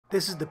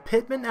This is the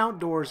Pittman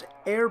Outdoors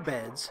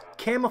AirBedz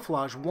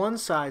Camouflage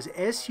one-size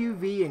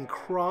SUV and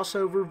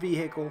crossover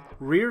vehicle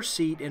rear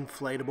seat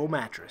inflatable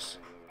mattress.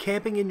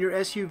 Camping in your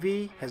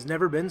SUV has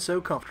never been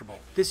so comfortable.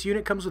 This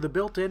unit comes with a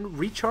built-in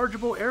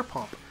rechargeable air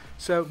pump,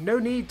 so no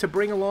need to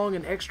bring along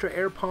an extra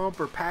air pump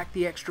or pack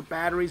the extra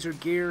batteries or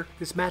gear.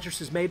 This mattress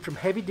is made from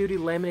heavy-duty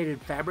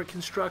laminated fabric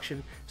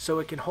construction so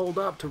it can hold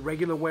up to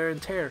regular wear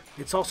and tear.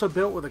 It's also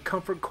built with a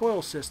comfort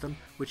coil system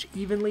which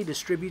evenly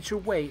distributes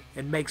your weight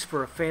and makes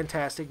for a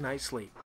fantastic night's sleep.